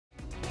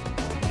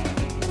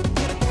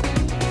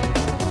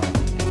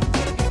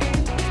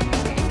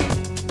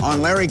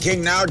On Larry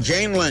King Now,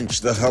 Jane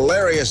Lynch, the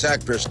hilarious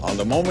actress, on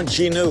the moment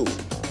she knew.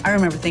 I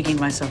remember thinking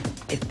to myself,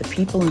 if the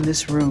people in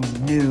this room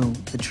knew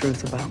the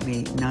truth about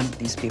me, none of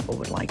these people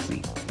would like me.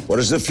 What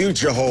does the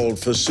future hold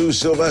for Sue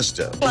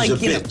Sylvester? Like,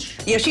 She's a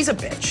bitch. Yeah, she's a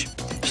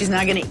bitch. She's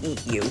not gonna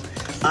eat you.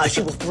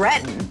 She will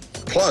threaten.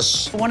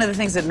 Plus, One of the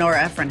things that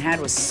Nora Ephron had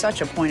was such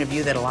a point of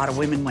view that a lot of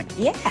women went,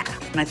 yeah.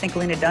 And I think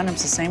Lena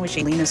Dunham's the same way.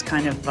 Lena's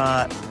kind of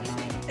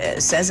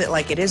says it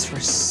like it is for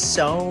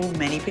so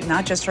many people,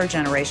 not just her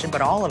generation,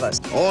 but all of us.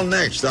 all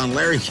next on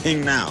Larry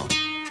King Now.